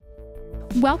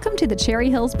Welcome to the Cherry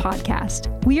Hills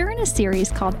Podcast. We are in a series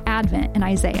called Advent in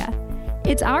Isaiah.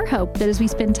 It's our hope that as we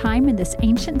spend time in this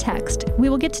ancient text, we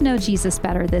will get to know Jesus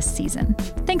better this season.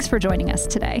 Thanks for joining us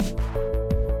today.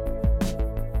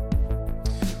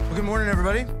 Well, good morning,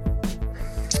 everybody.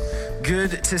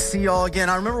 Good to see y'all again.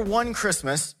 I remember one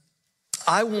Christmas,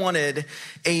 I wanted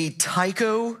a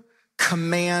Tyco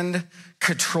Command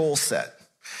control set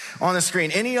on the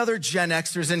screen. Any other Gen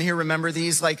Xers in here remember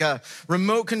these? Like a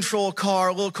remote control car,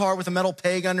 a little car with a metal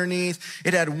peg underneath.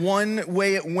 It had one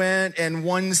way it went and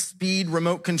one speed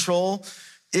remote control.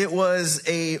 It was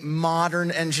a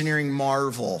modern engineering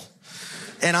marvel.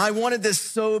 And I wanted this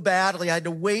so badly. I had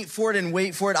to wait for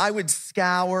it. I would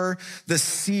scour the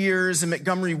Sears and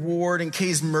Montgomery Ward and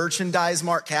Kay's Merchandise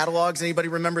Mart catalogs. Anybody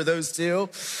remember those too?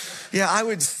 Yeah, I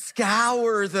would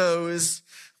scour those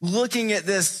looking at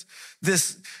this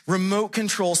remote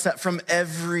control set from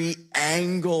every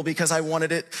angle because I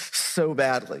wanted it so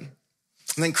badly.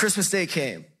 And then Christmas Day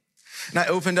came and I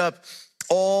opened up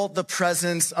all the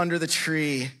presents under the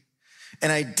tree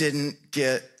and I didn't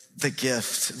get the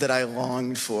gift that I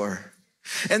longed for.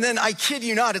 And then I kid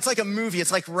you not, it's like a movie.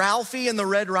 It's like Ralphie and the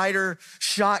Red Ryder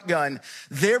shotgun.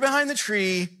 There behind the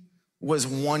tree was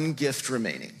one gift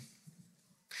remaining.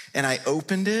 And I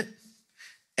opened it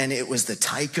and it was the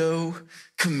Tyco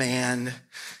Command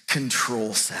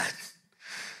control set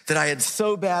that I had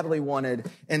so badly wanted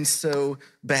and so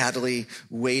badly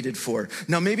waited for.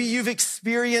 Now, maybe you've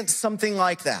experienced something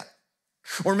like that.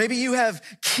 Or maybe you have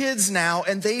kids now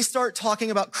and they start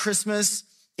talking about Christmas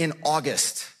in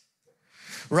August,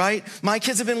 right? My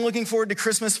kids have been looking forward to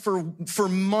Christmas for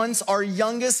months. Our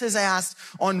youngest has asked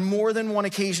on more than one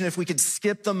occasion if we could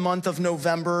skip the month of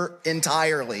November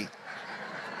entirely.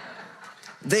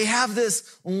 They have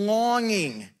this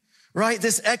longing, right?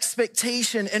 This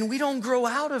expectation, and we don't grow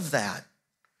out of that.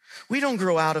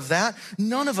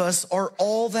 None of us are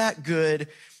all that good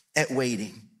at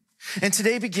waiting. And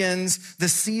today begins the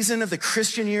season of the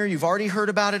Christian year. You've already heard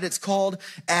about it. It's called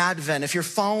Advent. If you're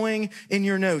following in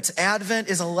your notes, Advent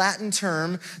is a Latin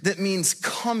term that means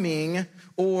coming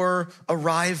or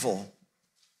arrival.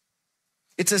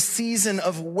 It's a season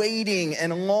of waiting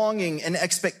and longing and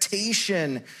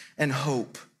expectation and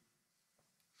hope.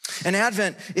 And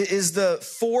Advent is the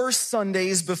 4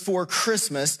 Sundays before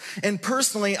Christmas. And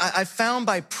personally, I found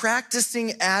by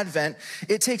practicing Advent,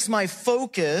 it takes my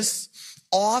focus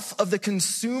off of the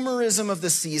consumerism of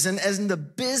the season and the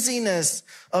busyness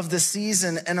of the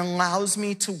season and allows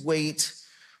me to wait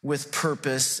with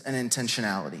purpose and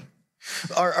intentionality.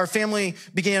 Our family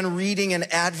began reading an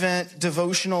Advent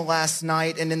devotional last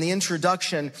night, and in the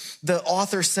introduction, the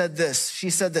author said this. She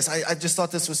said this. I just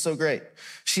thought this was so great.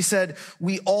 She said,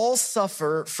 "We all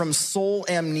suffer from soul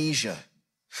amnesia.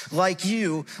 Like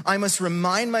you, I must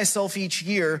remind myself each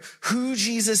year who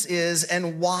Jesus is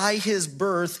and why his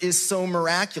birth is so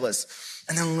miraculous."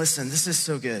 And then listen, this is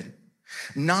so good.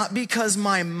 "Not because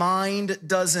my mind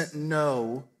doesn't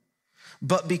know,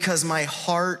 but because my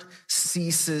heart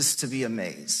ceases to be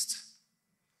amazed."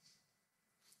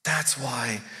 That's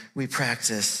why we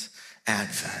practice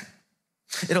Advent.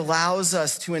 It allows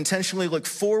us to intentionally look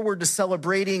forward to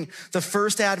celebrating the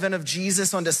first Advent of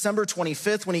Jesus on December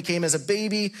 25th when he came as a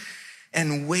baby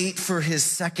and wait for his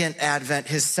second Advent,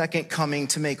 his second coming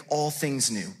to make all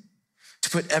things new, to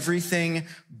put everything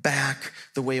back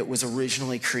the way it was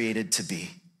originally created to be.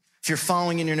 If you're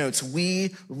following in your notes,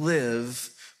 we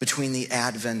live between the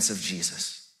Advents of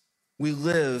Jesus. We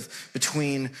live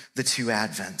between the two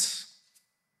Advents.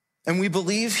 And we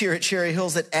believe here at Cherry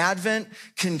Hills that Advent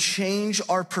can change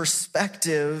our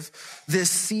perspective this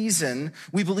season.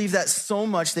 We believe that so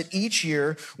much that each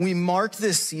year we mark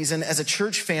this season as a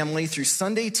church family through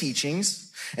Sunday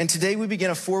teachings. And today we begin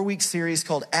a 4-week series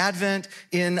called Advent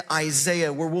in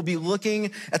Isaiah, where we'll be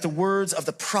looking at the words of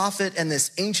the prophet and this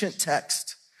ancient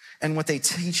text and what they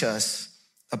teach us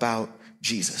about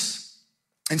Jesus.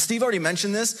 And Steve already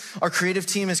mentioned this. Our creative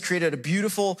team has created a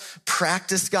beautiful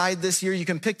practice guide this year. You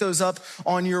can pick those up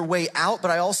on your way out,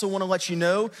 but I also want to let you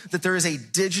know that there is a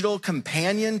digital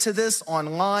companion to this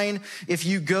online. If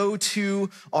you go to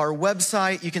our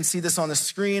website, you can see this on the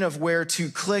screen of where to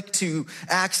click to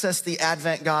access the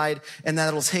Advent guide, and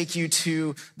that'll take you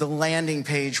to the landing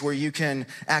page where you can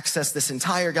access this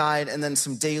entire guide and then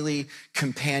some daily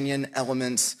companion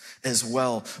elements as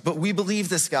well. But we believe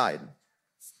this guide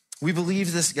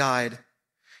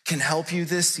can help you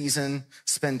this season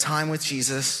spend time with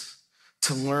Jesus,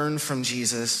 to learn from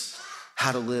Jesus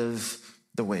how to live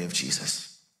the way of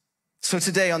Jesus. So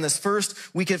today, on this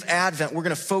first week of Advent, we're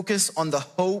going to focus on the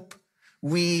hope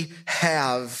we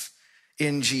have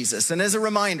in Jesus. And as a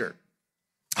reminder,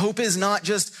 Hope is not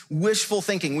just wishful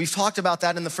thinking. We've talked about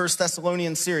that in the First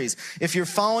Thessalonians series. If you're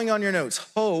following on your notes,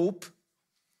 hope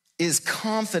is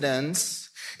confidence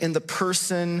in the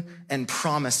person and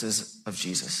promises of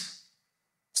Jesus.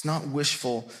 It's not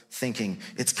wishful thinking.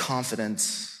 It's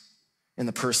confidence in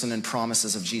the person and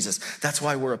promises of Jesus. That's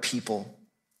why we're a people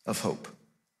of hope.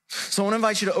 So I want to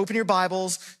invite you to open your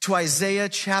Bibles to Isaiah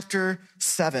chapter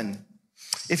 7.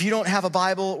 If you don't have a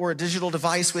Bible or a digital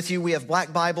device with you, we have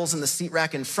black Bibles in the seat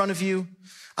rack in front of you.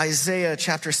 Isaiah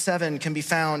chapter 7 can be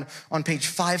found on page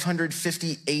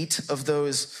 558 of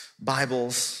those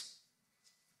Bibles.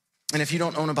 And if you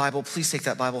don't own a Bible, please take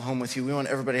that Bible home with you. We want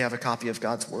everybody to have a copy of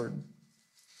God's word.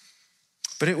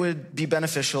 But it would be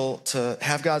beneficial to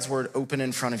have God's word open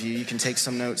in front of you. You can take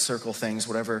some notes, circle things,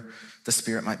 whatever the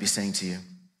Spirit might be saying to you.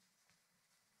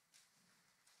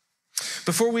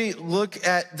 Before we look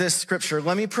at this scripture,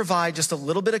 let me provide just a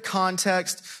little bit of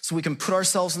context so we can put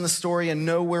ourselves in the story and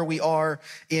know where we are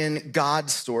in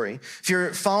God's story. If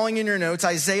you're following in your notes,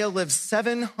 Isaiah lived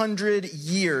 700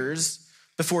 years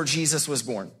before Jesus was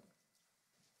born.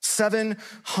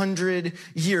 700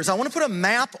 years. I want to put a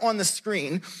map on the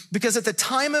screen because at the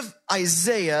time of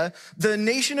Isaiah, the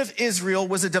nation of Israel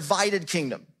was a divided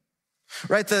kingdom.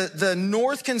 Right? The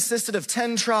north consisted of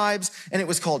 10 tribes and it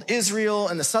was called Israel,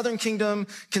 and the southern kingdom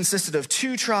consisted of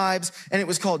 2 tribes and it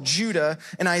was called Judah.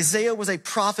 And Isaiah was a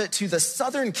prophet to the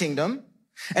southern kingdom,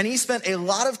 and he spent a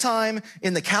lot of time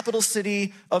in the capital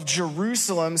city of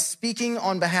Jerusalem speaking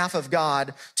on behalf of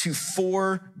God to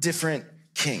 4 different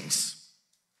kings.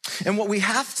 And what we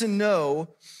have to know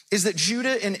is that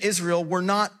Judah and Israel were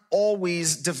not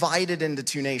always divided into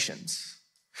 2 nations.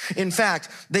 In fact,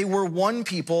 they were one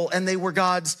people and they were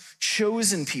God's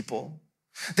chosen people.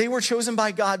 They were chosen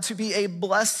by God to be a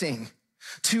blessing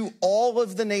to all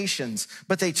of the nations,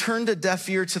 but they turned a deaf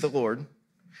ear to the Lord.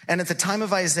 And at the time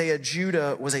of Isaiah,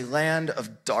 Judah was a land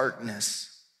of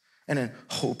darkness and in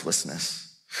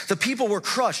hopelessness. The people were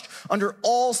crushed under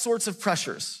all sorts of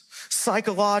pressures.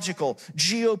 Psychological,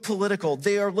 geopolitical.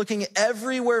 They are looking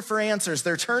everywhere for answers.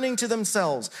 They're turning to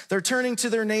themselves. They're turning to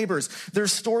their neighbors.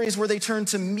 There's stories where they turn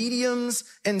to mediums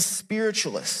and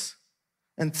spiritualists,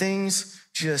 and things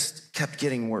just kept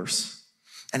getting worse.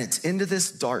 And it's into this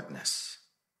darkness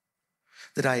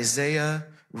that Isaiah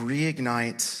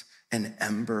reignites an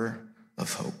ember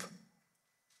of hope.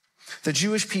 The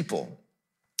Jewish people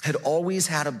had always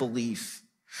had a belief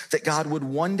that God would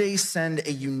one day send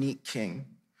a unique king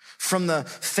from the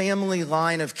family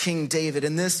line of King David.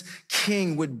 And this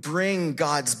king would bring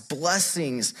God's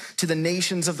blessings to the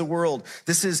nations of the world.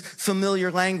 This is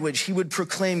familiar language. He would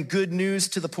proclaim good news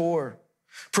to the poor,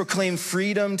 proclaim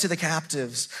freedom to the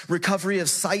captives, recovery of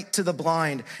sight to the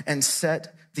blind, and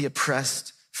set the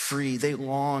oppressed free. They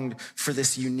longed for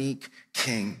this unique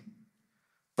king.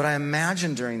 But I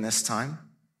imagine during this time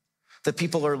that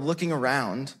people are looking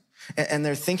around and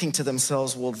they're thinking to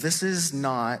themselves, well, this is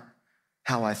not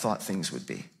how I thought things would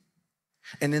be.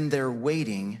 And in their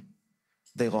waiting,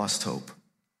 they lost hope.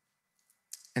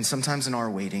 And sometimes in our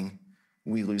waiting,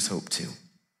 we lose hope too.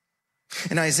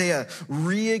 And Isaiah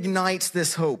reignites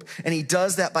this hope, and he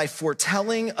does that by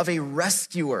foretelling of a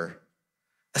rescuer,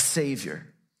 a savior.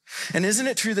 And isn't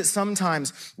it true that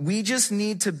sometimes we just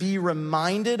need to be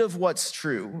reminded of what's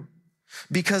true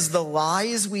because the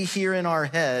lies we hear in our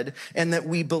head and that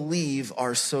we believe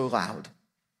are so loud?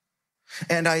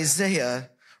 And Isaiah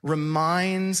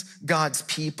reminds God's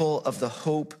people of the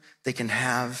hope they can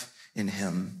have in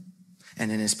him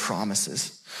and in his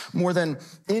promises. More than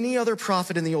any other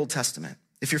prophet in the Old Testament,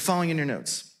 if you're following in your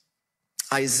notes,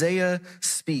 Isaiah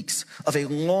speaks of a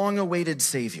long-awaited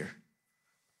Savior.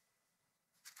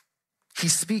 He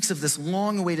speaks of this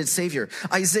long-awaited Savior.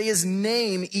 Isaiah's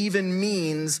name even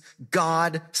means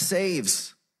God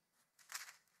saves.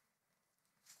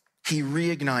 He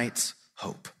reignites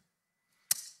hope.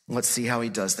 Let's see how he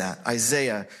does that.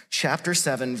 Isaiah chapter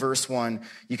 7, verse 1.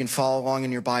 You can follow along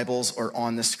in your Bibles or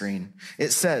on the screen.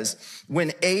 It says,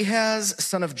 when Ahaz,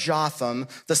 son of Jotham,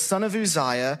 the son of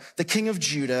Uzziah, the king of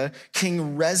Judah,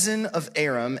 King Rezin of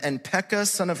Aram, and Pekah,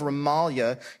 son of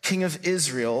Remaliah, king of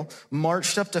Israel,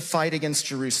 marched up to fight against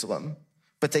Jerusalem,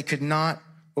 but they could not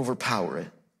overpower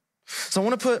it. So I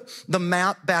want to put the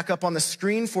map back up on the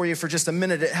screen for you for just a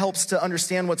minute. It helps to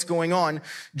understand what's going on.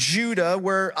 Judah,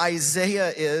 where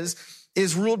Isaiah is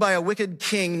ruled by a wicked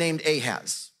king named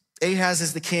Ahaz. Ahaz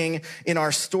is the king in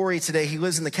our story today. He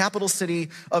lives in the capital city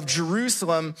of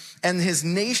Jerusalem, and his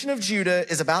nation of Judah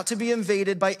is about to be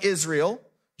invaded by Israel,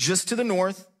 just to the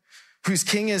north, whose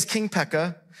king is King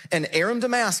Pekah, and Aram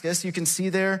Damascus, you can see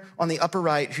there on the upper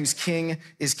right, whose king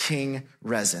is King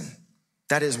Rezin.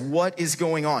 That is what is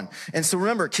going on. And so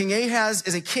remember, King Ahaz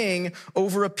is a king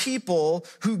over a people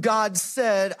who God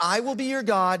said, I will be your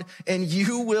God and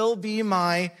you will be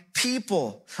my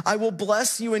people. I will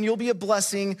bless you and you'll be a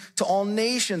blessing to all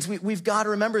nations. We've got to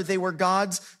remember they were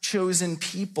God's chosen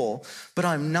people, but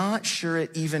I'm not sure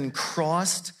it even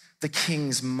crossed the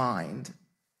king's mind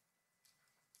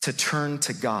to turn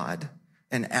to God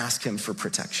and ask him for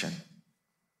protection.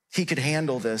 He could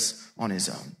handle this on his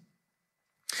own.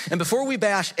 And before we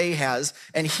bash Ahaz,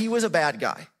 and he was a bad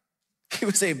guy,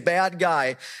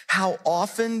 how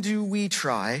often do we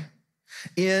try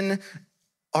in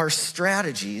our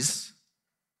strategies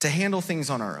to handle things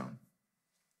on our own?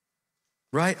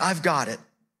 Right? I've got it.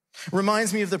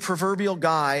 Reminds me of the proverbial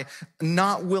guy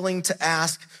not willing to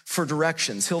ask for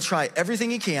directions. He'll try everything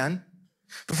he can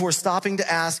before stopping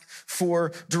to ask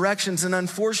for directions. And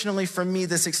unfortunately for me,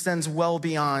 this extends well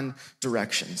beyond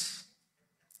directions.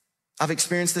 I've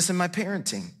experienced this in my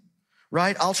parenting,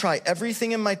 right? I'll try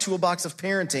everything in my toolbox of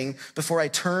parenting before I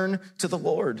turn to the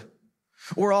Lord.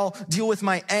 Or I'll deal with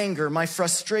my anger, my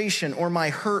frustration, or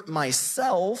my hurt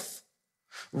myself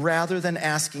rather than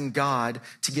asking God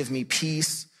to give me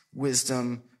peace,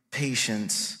 wisdom,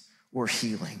 patience, or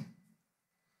healing.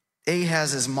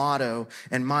 Ahaz's motto,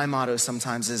 and my motto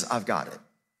sometimes is, I've got it.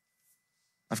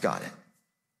 I've got it.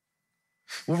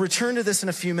 We'll return to this in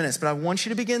a few minutes, but I want you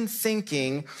to begin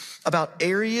thinking about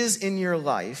areas in your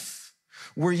life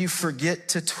where you forget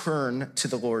to turn to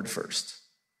the Lord first.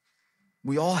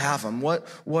 We all have them. What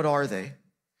are they?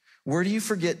 Where do you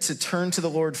forget to turn to the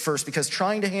Lord first? Because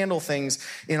trying to handle things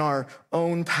in our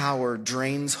own power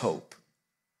drains hope,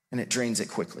 and it drains it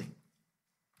quickly.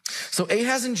 So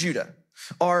Ahaz and Judah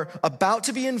are about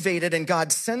to be invaded, and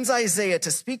God sends Isaiah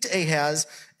to speak to Ahaz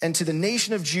and to the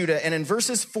nation of Judah. And in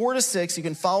verses 4-6, you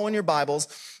can follow in your Bibles,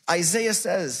 Isaiah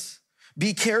says,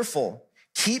 be careful,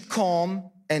 keep calm,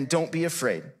 and don't be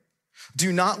afraid.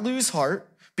 Do not lose heart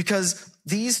because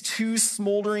these two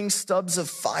smoldering stubs of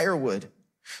firewood,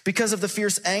 because of the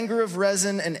fierce anger of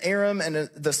Rezin and Aram and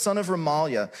the son of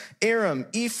Remaliah, Aram,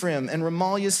 Ephraim, and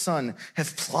Remaliah's son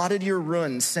have plotted your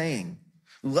ruin, saying,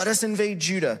 let us invade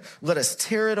Judah, let us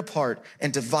tear it apart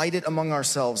and divide it among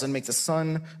ourselves and make the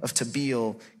son of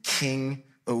Tabeel king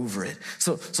over it.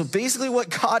 So basically what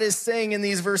God is saying in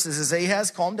these verses is, Ahaz,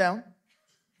 calm down,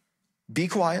 be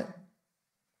quiet,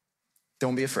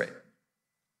 don't be afraid.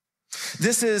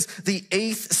 This is the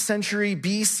 8th century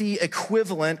BC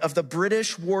equivalent of the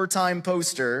British wartime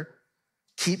poster,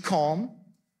 keep calm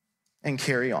and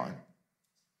carry on.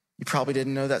 You probably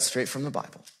didn't know that straight from the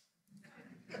Bible.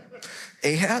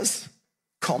 Ahaz,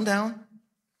 calm down,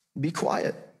 be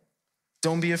quiet,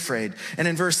 don't be afraid. And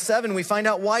in verse 7, we find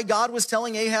out why God was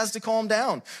telling Ahaz to calm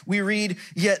down. We read,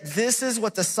 yet this is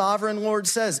what the sovereign Lord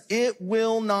says, it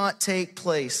will not take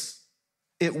place.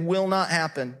 It will not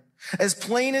happen. As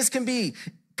plain as can be,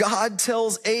 God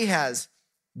tells Ahaz,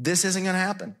 this isn't gonna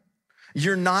happen.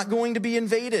 You're not going to be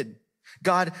invaded.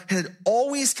 God had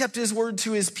always kept his word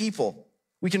to his people.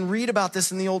 We can read about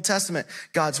this in the Old Testament.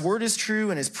 God's word is true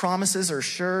and his promises are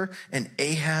sure, and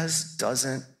Ahaz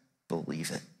doesn't believe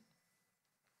it.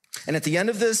 And at the end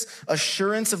of this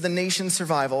assurance of the nation's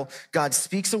survival, God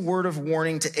speaks a word of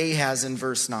warning to Ahaz in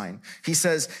verse 9. He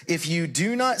says, if you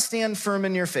do not stand firm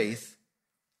in your faith,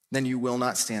 then you will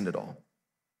not stand at all.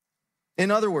 In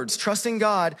other words, trust in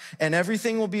God and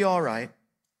everything will be all right,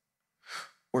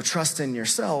 or trust in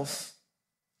yourself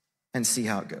and see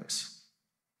how it goes.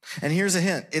 And here's a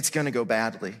hint, it's gonna go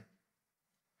badly.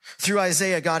 Through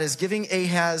Isaiah, God is giving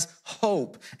Ahaz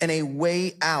hope and a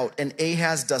way out, and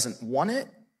Ahaz doesn't want it,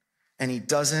 and he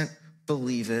doesn't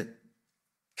believe it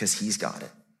because he's got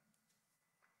it.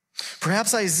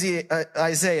 Perhaps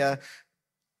Isaiah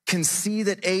can see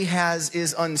that Ahaz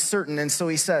is uncertain, and so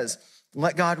he says,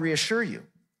 let God reassure you.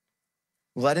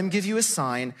 Let him give you a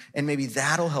sign, and maybe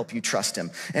that'll help you trust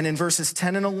him. And in verses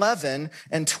 10 and 11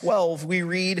 and 12, we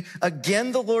read,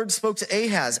 again, the Lord spoke to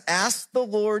Ahaz, ask the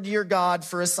Lord your God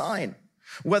for a sign,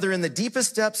 whether in the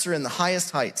deepest depths or in the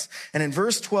highest heights. And in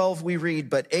verse 12, we read,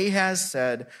 but Ahaz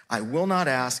said, I will not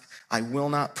ask, I will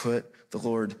not put the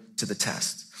Lord to the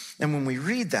test. And when we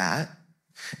read that,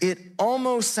 it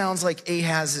almost sounds like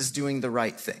Ahaz is doing the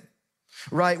right thing.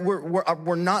 Right?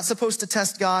 We're not supposed to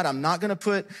test God. I'm not going to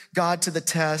put God to the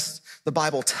test. The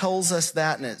Bible tells us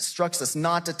that and it instructs us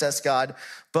not to test God.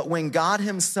 But when God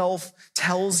himself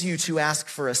tells you to ask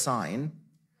for a sign,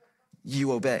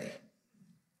 you obey.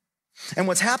 And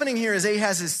what's happening here is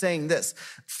Ahaz is saying this,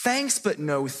 thanks, but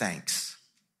no thanks.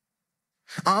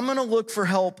 I'm going to look for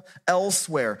help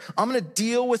elsewhere. I'm going to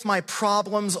deal with my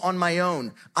problems on my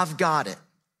own. I've got it.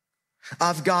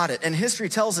 I've got it. And history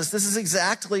tells us this is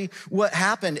exactly what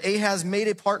happened. Ahaz made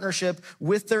a partnership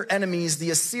with their enemies,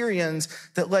 the Assyrians,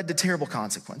 that led to terrible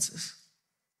consequences.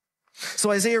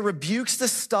 So Isaiah rebukes the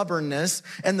stubbornness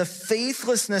and the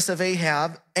faithlessness of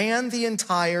Ahab and the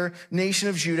entire nation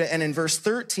of Judah. And in verse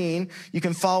 13, you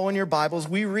can follow in your Bibles,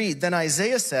 we read, "Then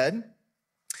Isaiah said,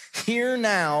 'Hear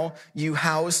now, you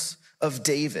house of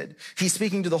David.'" He's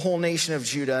speaking to the whole nation of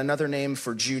Judah. Another name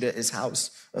for Judah is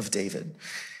house of David.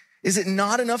 "Is it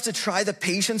not enough to try the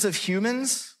patience of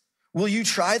humans? Will you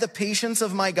try the patience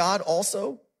of my God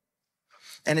also?"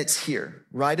 And it's here,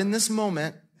 right in this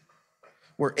moment,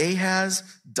 where Ahaz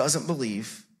doesn't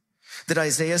believe, that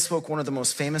Isaiah spoke one of the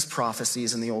most famous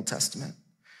prophecies in the Old Testament.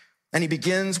 And he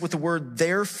begins with the word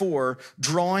 "therefore,"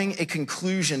 drawing a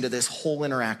conclusion to this whole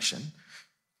interaction.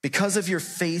 "Because of your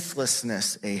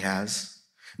faithlessness, Ahaz."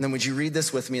 And then would you read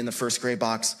this with me in the first gray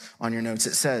box on your notes?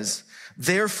 It says,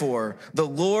 "Therefore, the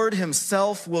Lord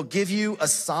himself will give you a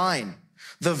sign.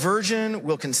 The virgin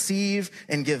will conceive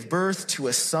and give birth to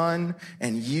a son,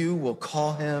 and you will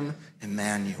call him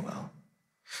Emmanuel."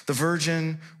 The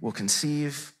virgin will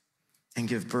conceive and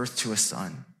give birth to a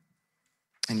son,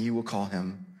 and you will call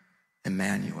him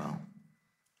Emmanuel.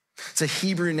 It's a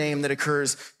Hebrew name that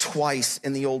occurs twice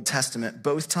in the Old Testament,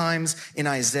 both times in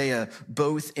Isaiah,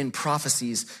 both in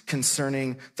prophecies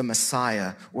concerning the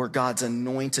Messiah or God's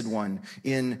anointed one.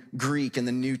 In Greek, in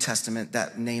the New Testament,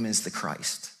 that name is the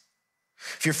Christ.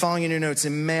 If you're following in your notes,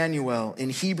 Emmanuel, in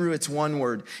Hebrew, it's one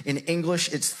word. In English,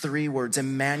 it's three words.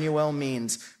 Emmanuel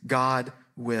means God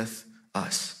with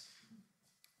us.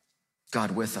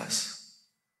 God with us.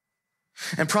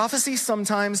 And prophecy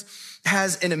sometimes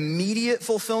has an immediate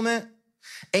fulfillment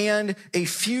and a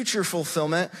future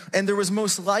fulfillment. And there was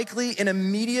most likely an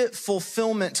immediate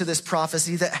fulfillment to this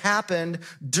prophecy that happened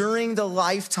during the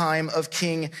lifetime of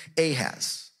King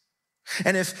Ahaz.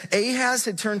 And if Ahaz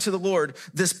had turned to the Lord,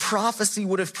 this prophecy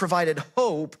would have provided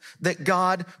hope that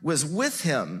God was with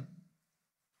him.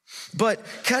 But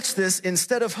catch this,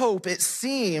 instead of hope, it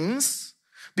seems,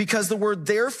 because the word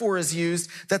 "therefore" is used,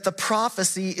 that the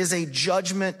prophecy is a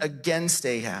judgment against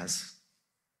Ahaz.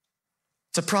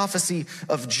 It's a prophecy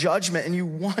of judgment, and you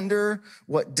wonder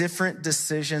what different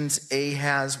decisions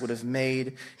Ahaz would have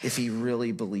made if he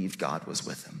really believed God was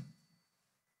with him.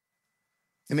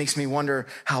 It makes me wonder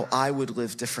how I would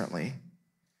live differently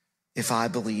if I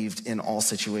believed in all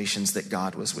situations that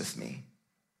God was with me.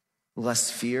 Less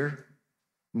fear,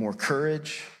 more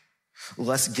courage,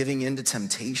 less giving in to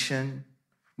temptation,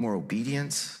 more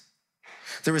obedience.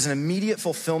 There was an immediate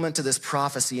fulfillment to this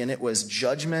prophecy, and it was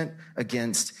judgment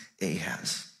against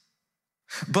Ahaz.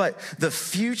 But the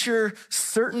future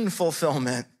certain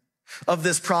fulfillment of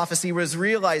this prophecy was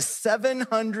realized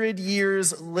 700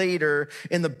 years later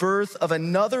in the birth of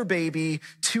another baby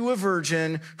to a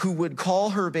virgin who would call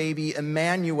her baby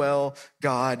Emmanuel,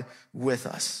 God with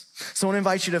us. So I want to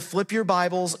invite you to flip your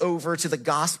Bibles over to the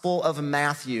Gospel of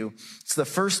Matthew. It's the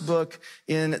first book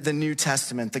in the New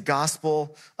Testament, the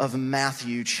Gospel of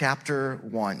Matthew, chapter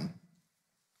 1.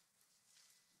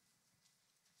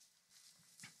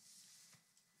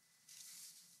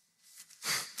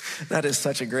 That is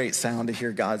such a great sound to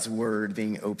hear God's word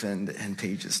being opened and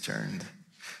pages turned.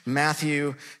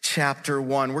 Matthew chapter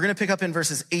 1. We're going to pick up in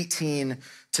verses 18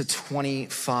 to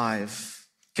 25.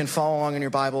 You can follow along in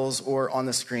your Bibles or on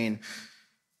the screen.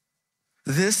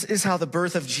 This is how the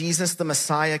birth of Jesus, the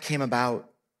Messiah, came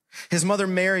about. His mother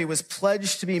Mary was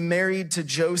pledged to be married to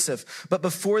Joseph, but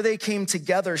before they came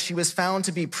together, she was found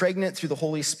to be pregnant through the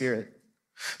Holy Spirit.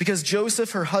 Because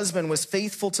Joseph, her husband, was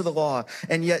faithful to the law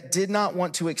and yet did not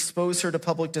want to expose her to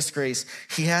public disgrace,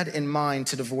 he had in mind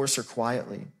to divorce her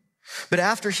quietly. But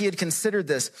after he had considered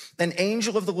this, an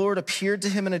angel of the Lord appeared to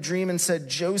him in a dream and said,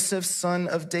 "Joseph, son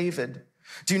of David,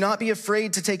 do not be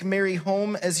afraid to take Mary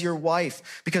home as your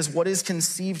wife, because what is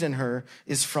conceived in her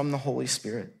is from the Holy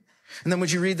Spirit." And then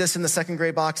would you read this in the second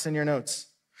gray box in your notes?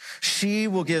 "She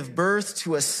will give birth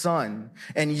to a son,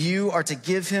 and you are to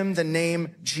give him the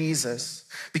name Jesus,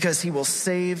 because he will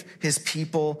save his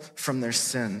people from their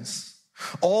sins."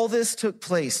 All this took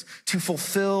place to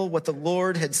fulfill what the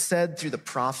Lord had said through the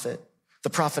prophet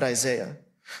Isaiah.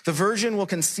 "The virgin will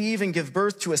conceive and give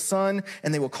birth to a son,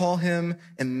 and they will call him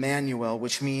Emmanuel,"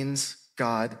 which means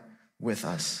God with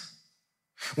us.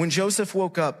 When Joseph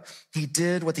woke up, he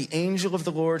did what the angel of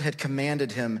the Lord had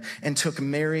commanded him and took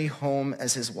Mary home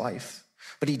as his wife.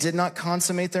 But he did not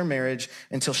consummate their marriage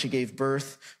until she gave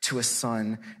birth to a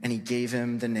son, and he gave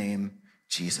him the name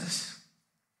Jesus.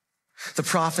 The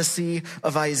prophecy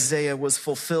of Isaiah was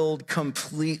fulfilled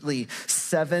completely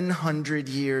 700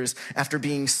 years after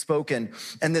being spoken.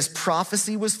 And this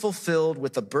prophecy was fulfilled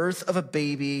with the birth of a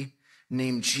baby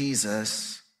named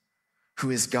Jesus, who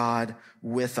is God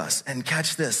with us. And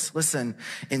catch this, listen,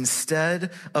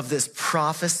 instead of this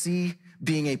prophecy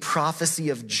being a prophecy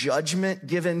of judgment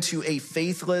given to a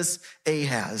faithless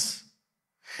Ahaz,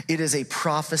 it is a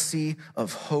prophecy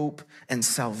of hope and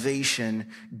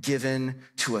salvation given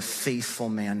to a faithful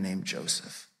man named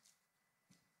Joseph.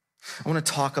 I want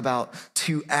to talk about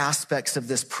two aspects of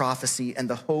this prophecy and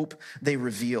the hope they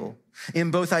reveal.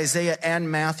 In both Isaiah and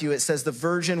Matthew, it says the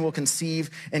virgin will conceive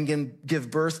and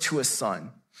give birth to a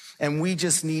son. And we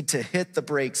just need to hit the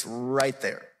brakes right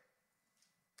there.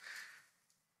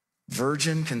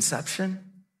 Virgin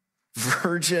conception,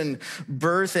 virgin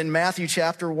birth. In Matthew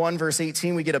chapter 1, verse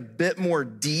 18, we get a bit more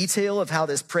detail of how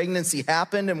this pregnancy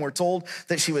happened. And we're told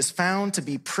that she was found to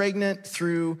be pregnant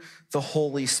through the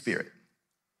Holy Spirit.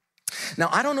 Now,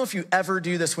 I don't know if you ever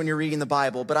do this when you're reading the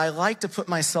Bible, but I like to put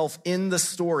myself in the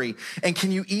story. And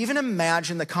can you even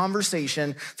imagine the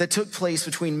conversation that took place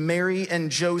between Mary and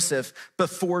Joseph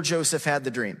before Joseph had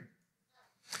the dream?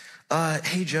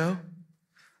 Hey, Joe,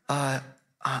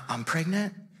 I'm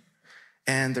pregnant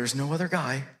and there's no other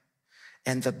guy.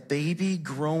 And the baby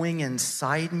growing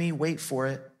inside me, wait for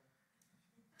it,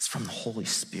 it's from the Holy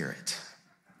Spirit.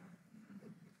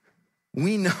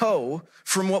 We know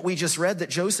from what we just read that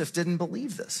Joseph didn't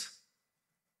believe this.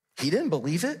 He didn't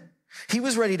believe it. He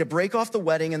was ready to break off the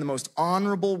wedding in the most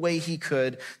honorable way he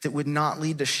could that would not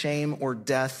lead to shame or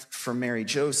death for Mary.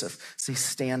 Joseph is a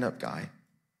stand-up guy.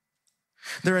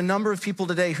 There are a number of people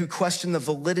today who question the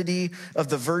validity of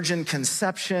the virgin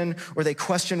conception, or they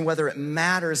question whether it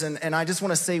matters. And I just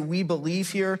want to say we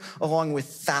believe here, along with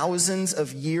thousands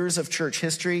of years of church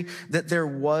history, that there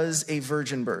was a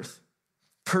virgin birth.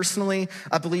 Personally,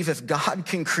 I believe if God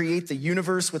can create the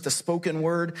universe with the spoken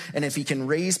word, and if he can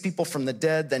raise people from the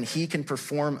dead, then he can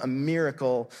perform a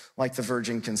miracle like the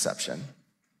virgin conception.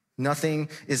 Nothing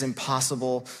is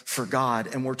impossible for God,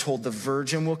 and we're told the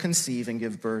virgin will conceive and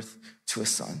give birth to a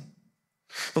son.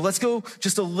 But let's go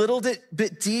just a little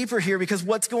bit deeper here, because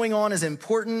what's going on is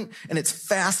important and it's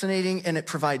fascinating and it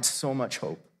provides so much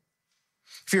hope.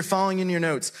 If you're following in your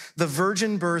notes, the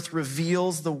virgin birth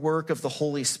reveals the work of the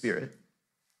Holy Spirit.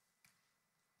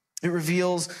 It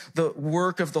reveals the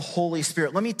work of the Holy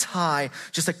Spirit. Let me tie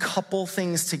just a couple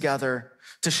things together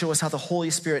to show us how the Holy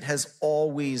Spirit has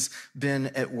always been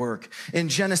at work. In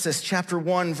Genesis chapter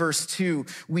 1, verse 2,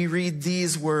 we read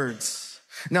these words.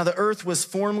 Now the earth was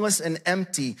formless and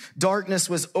empty. Darkness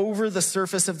was over the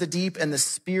surface of the deep, and the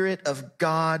Spirit of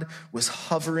God was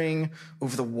hovering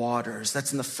over the waters.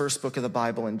 That's in the first book of the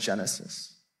Bible in Genesis.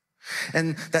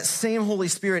 And that same Holy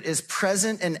Spirit is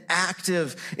present and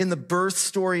active in the birth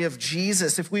story of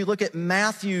Jesus. If we look at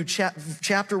Matthew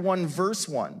chapter 1, verse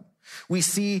 1, we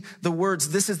see the words,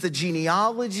 this is the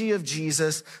genealogy of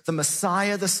Jesus, the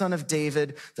Messiah, the son of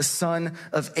David, the son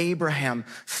of Abraham.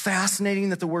 Fascinating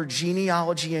that the word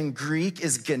genealogy in Greek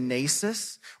is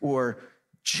genesis or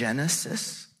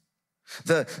Genesis.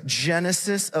 The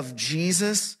Genesis of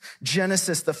Jesus.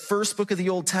 Genesis, the first book of the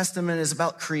Old Testament, is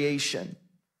about creation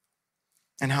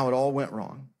and how it all went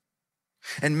wrong.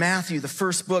 And Matthew, the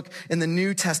first book in the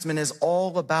New Testament, is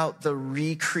all about the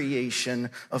recreation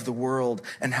of the world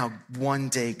and how one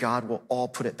day God will all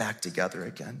put it back together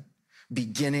again,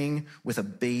 beginning with a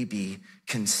baby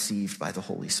conceived by the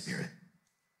Holy Spirit.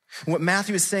 What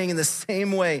Matthew is saying, in the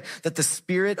same way that the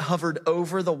Spirit hovered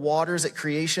over the waters at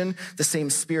creation, the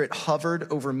same Spirit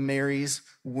hovered over Mary's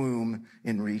womb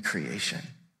in recreation.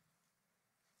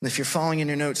 And if you're following in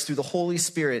your notes, through the Holy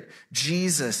Spirit,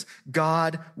 Jesus,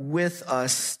 God with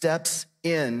us, steps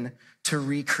in to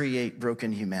recreate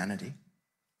broken humanity.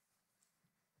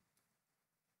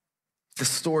 The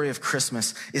story of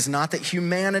Christmas is not that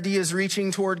humanity is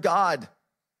reaching toward God.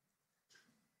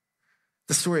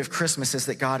 The story of Christmas is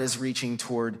that God is reaching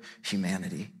toward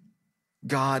humanity.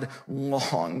 God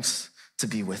longs to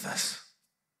be with us.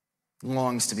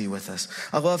 Longs to be with us.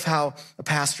 I love how a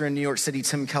pastor in New York City,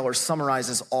 Tim Keller,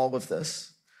 summarizes all of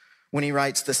this when he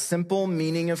writes, the simple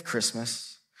meaning of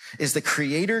Christmas is the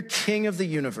creator king of the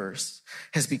universe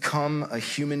has become a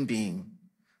human being.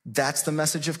 That's the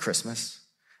message of Christmas.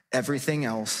 Everything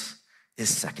else is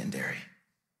secondary.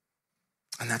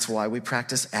 And that's why we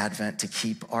practice Advent, to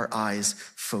keep our eyes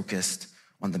focused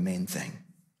on the main thing.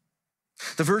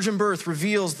 The virgin birth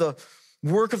reveals the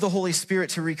work of the Holy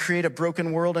Spirit to recreate a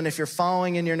broken world. And if you're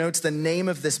following in your notes, the name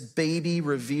of this baby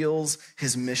reveals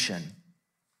his mission.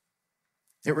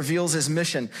 It reveals his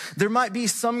mission. There might be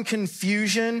some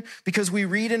confusion because we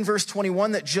read in verse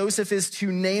 21 that Joseph is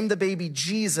to name the baby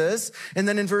Jesus. And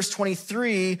then in verse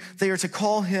 23, they are to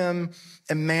call him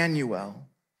Emmanuel.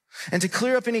 And to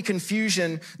clear up any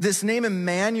confusion, this name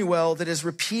Emmanuel that is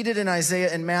repeated in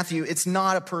Isaiah and Matthew, it's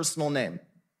not a personal name.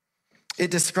 It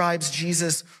describes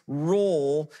Jesus'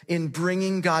 role in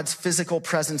bringing God's physical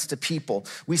presence to people.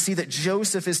 We see that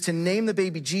Joseph is to name the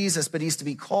baby Jesus, but he's to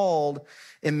be called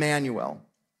Emmanuel.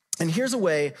 And here's a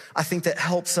way I think that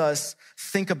helps us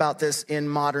think about this in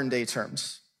modern day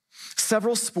terms.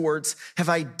 Several sports have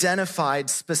identified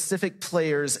specific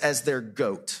players as their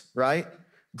GOAT, right?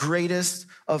 Greatest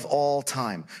of all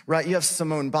time, right? You have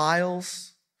Simone Biles.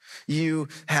 You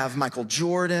have Michael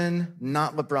Jordan,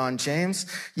 not LeBron James.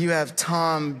 You have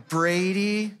Tom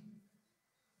Brady.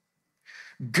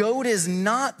 GOAT is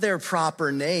not their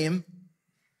proper name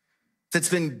that's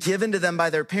been given to them by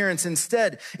their parents.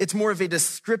 Instead, it's more of a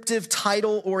descriptive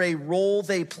title or a role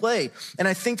they play. And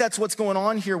I think that's what's going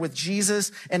on here with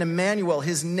Jesus and Emmanuel.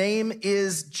 His name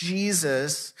is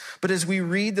Jesus, but as we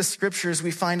read the scriptures,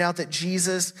 we find out that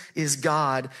Jesus is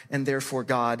God and therefore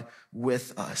God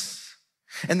with us.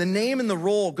 And the name and the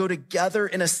role go together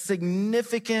in a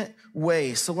significant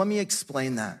way. So let me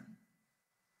explain that.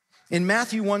 In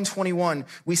Matthew 1:21,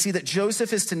 we see that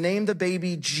Joseph is to name the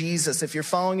baby Jesus, if you're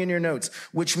following in your notes,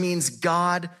 which means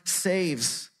God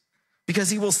saves, because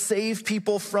he will save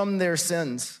people from their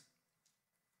sins.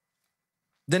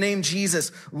 The name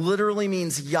Jesus literally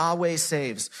means Yahweh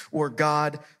saves or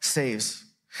God saves.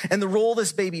 And the role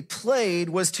this baby played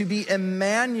was to be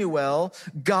Emmanuel,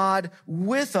 God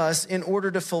with us, in order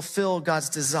to fulfill God's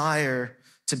desire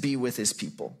to be with his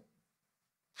people.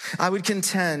 I would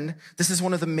contend this is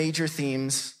one of the major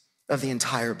themes of the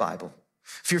entire Bible.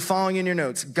 If you're following in your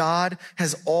notes, God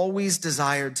has always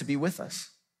desired to be with us.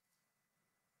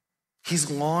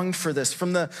 He's longed for this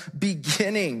from the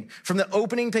beginning, from the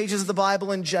opening pages of the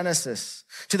Bible in Genesis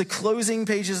to the closing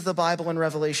pages of the Bible in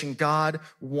Revelation. God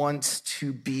wants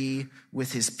to be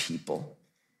with his people.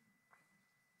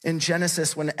 In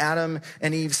Genesis, when Adam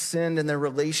and Eve sinned and their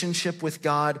relationship with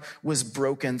God was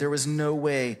broken, there was no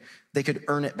way they could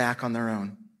earn it back on their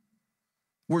own.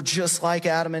 We're just like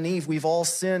Adam and Eve. We've all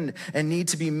sinned and need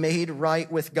to be made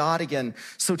right with God again.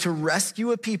 So to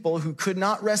rescue a people who could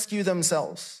not rescue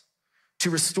themselves, to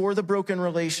restore the broken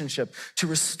relationship, to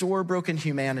restore broken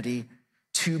humanity,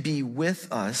 to be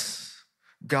with us,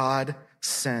 God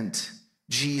sent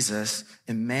Jesus,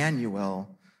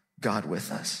 Emmanuel, God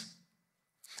with us.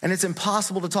 And it's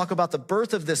impossible to talk about the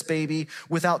birth of this baby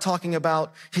without talking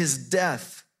about his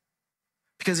death,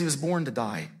 because he was born to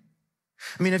die.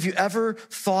 I mean, have you ever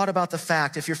thought about the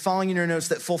fact, if you're following in your notes,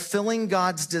 that fulfilling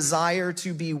God's desire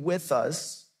to be with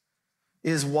us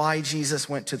is why Jesus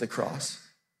went to the cross?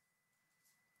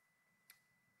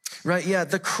 Right? Yeah,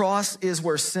 the cross is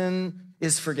where sin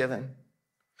is forgiven.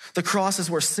 The cross is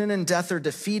where sin and death are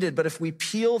defeated. But if we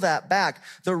peel that back,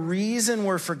 the reason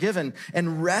we're forgiven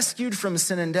and rescued from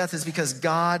sin and death is because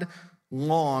God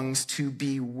longs to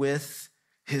be with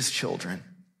his children.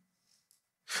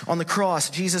 On the cross,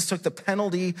 Jesus took the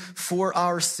penalty for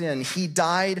our sin. He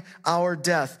died our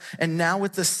death. And now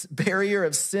with this barrier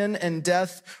of sin and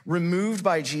death removed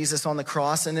by Jesus on the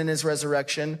cross and in his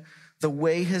resurrection, the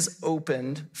way has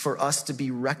opened for us to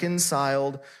be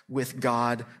reconciled with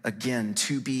God again,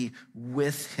 to be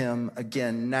with him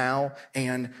again, now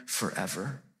and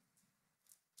forever.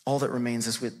 All that remains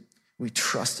is we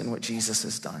trust in what Jesus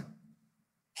has done.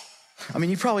 I mean,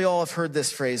 you probably all have heard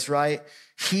this phrase, right?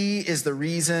 He is the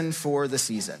reason for the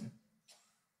season.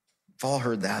 We've all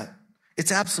heard that.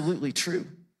 It's absolutely true.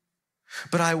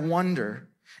 But I wonder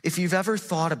if you've ever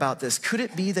thought about this, could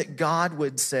it be that God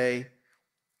would say,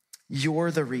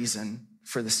 you're the reason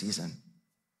for the season?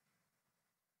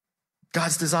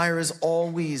 God's desire has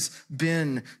always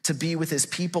been to be with his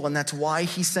people, and that's why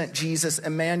he sent Jesus,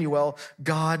 Emmanuel,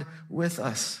 God with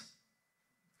us.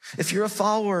 If you're a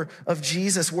follower of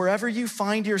Jesus, wherever you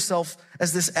find yourself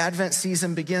as this Advent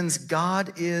season begins,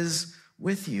 God is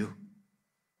with you.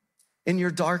 In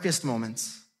your darkest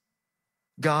moments,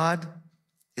 God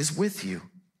is with you.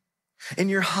 In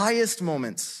your highest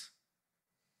moments,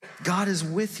 God is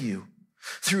with you.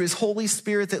 Through his Holy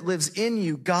Spirit that lives in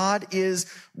you, God is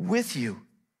with you.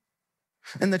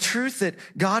 And the truth that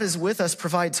God is with us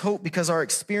provides hope because our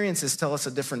experiences tell us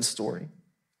a different story.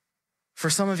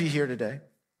 For some of you here today,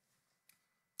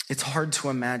 it's hard to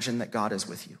imagine that God is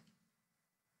with you.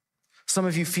 Some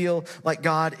of you feel like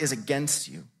God is against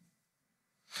you.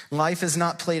 Life has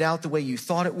not played out the way you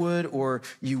thought it would or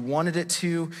you wanted it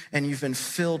to, and you've been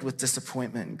filled with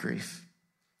disappointment and grief.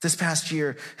 This past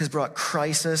year has brought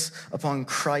crisis upon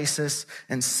crisis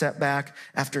and setback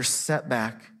after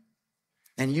setback,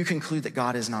 and you conclude that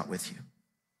God is not with you.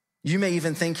 You may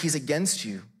even think he's against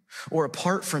you, or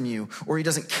apart from you, or he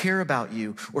doesn't care about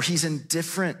you, or he's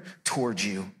indifferent towards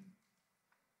you.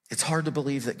 It's hard to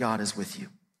believe that God is with you.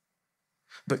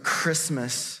 But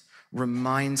Christmas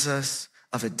reminds us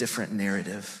of a different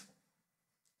narrative.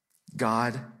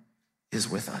 God is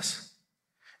with us.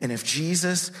 And if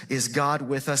Jesus is God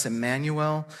with us,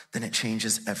 Emmanuel, then it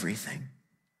changes everything.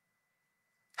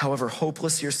 However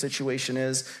hopeless your situation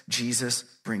is, Jesus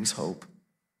brings hope.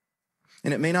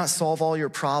 And it may not solve all your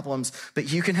problems,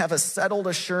 but you can have a settled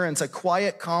assurance, a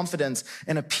quiet confidence,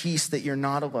 and a peace that you're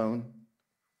not alone,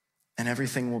 and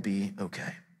everything will be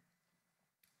okay.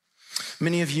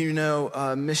 Many of you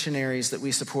know missionaries that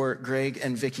we support, Greg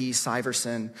and Vicky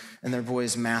Syverson and their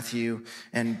boys Matthew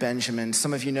and Benjamin.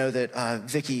 Some of you know that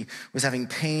Vicky was having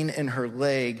pain in her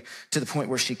leg to the point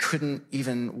where she couldn't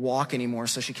even walk anymore,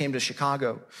 so she came to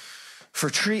Chicago for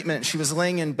treatment. She was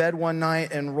laying in bed one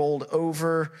night and rolled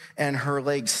over and her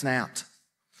leg snapped.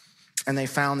 And they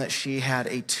found that she had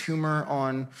a tumor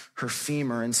on her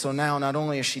femur. And so now not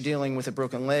only is she dealing with a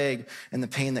broken leg and the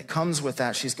pain that comes with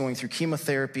that, she's going through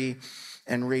chemotherapy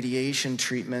and radiation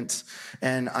treatments.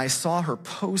 And I saw her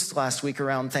post last week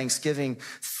around Thanksgiving,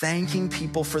 thanking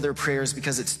people for their prayers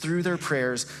because it's through their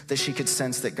prayers that she could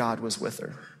sense that God was with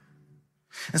her.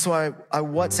 And so I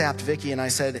WhatsApped Vicky and I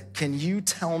said, can you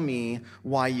tell me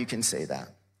why you can say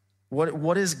that?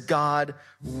 What does God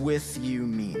with you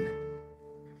mean?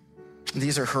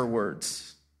 These are her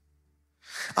words.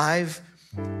 I've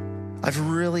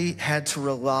really had to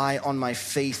rely on my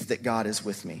faith that God is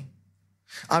with me.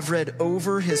 I've read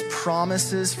over his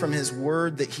promises from his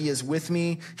word that he is with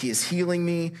me, he is healing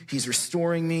me, he's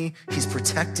restoring me, he's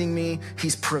protecting me,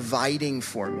 he's providing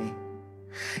for me.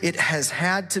 It has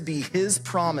had to be his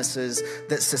promises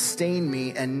that sustain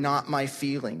me and not my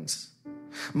feelings.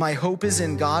 My hope is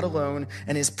in God alone,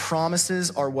 and his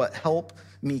promises are what help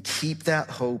me keep that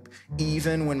hope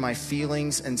even when my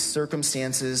feelings and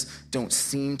circumstances don't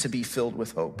seem to be filled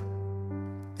with hope.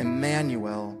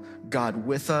 Emmanuel, God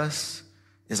with us,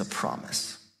 is a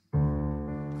promise.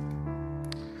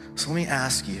 So let me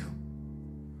ask you,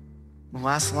 the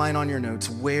last line on your notes,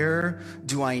 where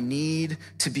do I need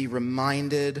to be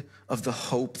reminded of the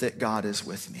hope that God is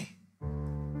with me?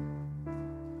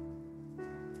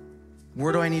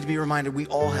 Where do I need to be reminded? We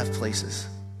all have places.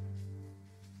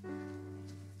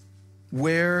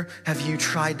 Where have you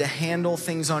tried to handle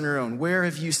things on your own? Where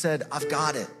have you said, I've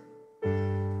got it.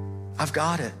 I've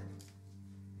got it.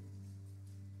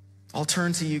 I'll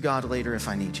turn to you, God, later if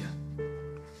I need you.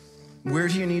 Where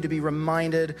do you need to be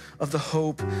reminded of the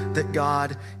hope that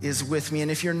God is with me?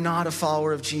 And if you're not a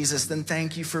follower of Jesus, then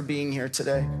thank you for being here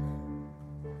today.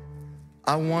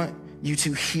 I want you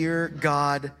to hear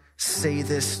God say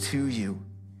this to you.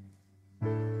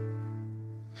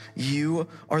 You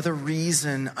are the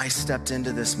reason I stepped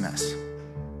into this mess.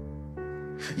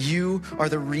 You are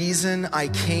the reason I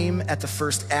came at the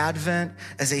first Advent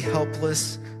as a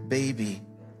helpless baby.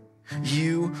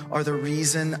 You are the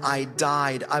reason I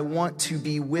died. I want to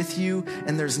be with you,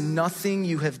 and there's nothing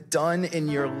you have done in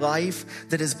your life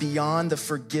that is beyond the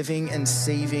forgiving and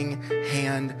saving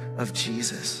hand of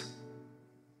Jesus.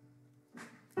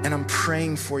 And I'm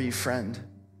praying for you, friend.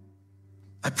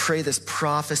 I pray this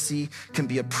prophecy can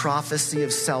be a prophecy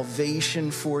of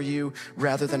salvation for you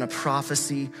rather than a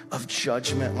prophecy of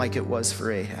judgment like it was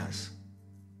for Ahaz.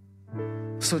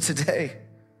 So today,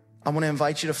 I want to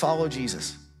invite you to follow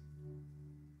Jesus,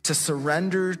 to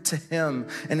surrender to him,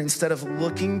 and instead of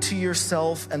looking to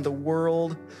yourself and the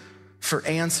world for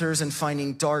answers and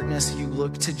finding darkness, you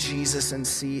look to Jesus and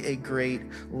see a great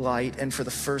light. And for the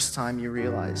first time, you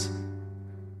realize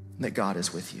that God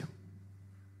is with you.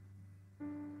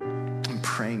 I'm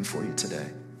praying for you today.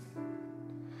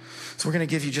 So we're going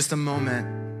to give you just a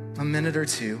moment, a minute or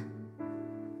two,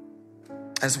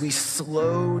 as we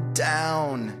slow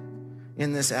down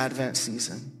in this Advent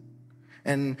season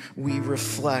and we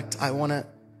reflect. I want to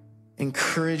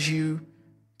encourage you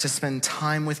to spend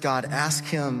time with God. Ask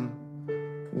him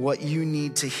what you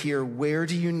need to hear. Where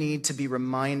do you need to be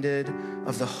reminded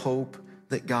of the hope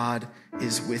that God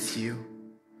is with you?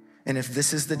 And if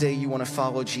this is the day you want to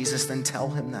follow Jesus, then tell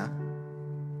him that.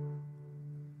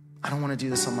 I don't want to do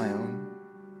this on my own.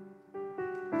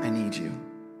 I need you.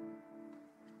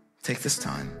 Take this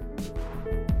time.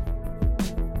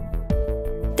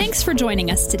 Thanks for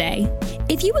joining us today.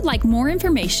 If you would like more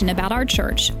information about our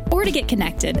church or to get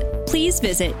connected, please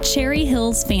visit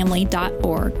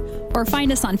cherryhillsfamily.org or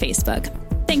find us on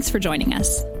Facebook. Thanks for joining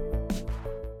us.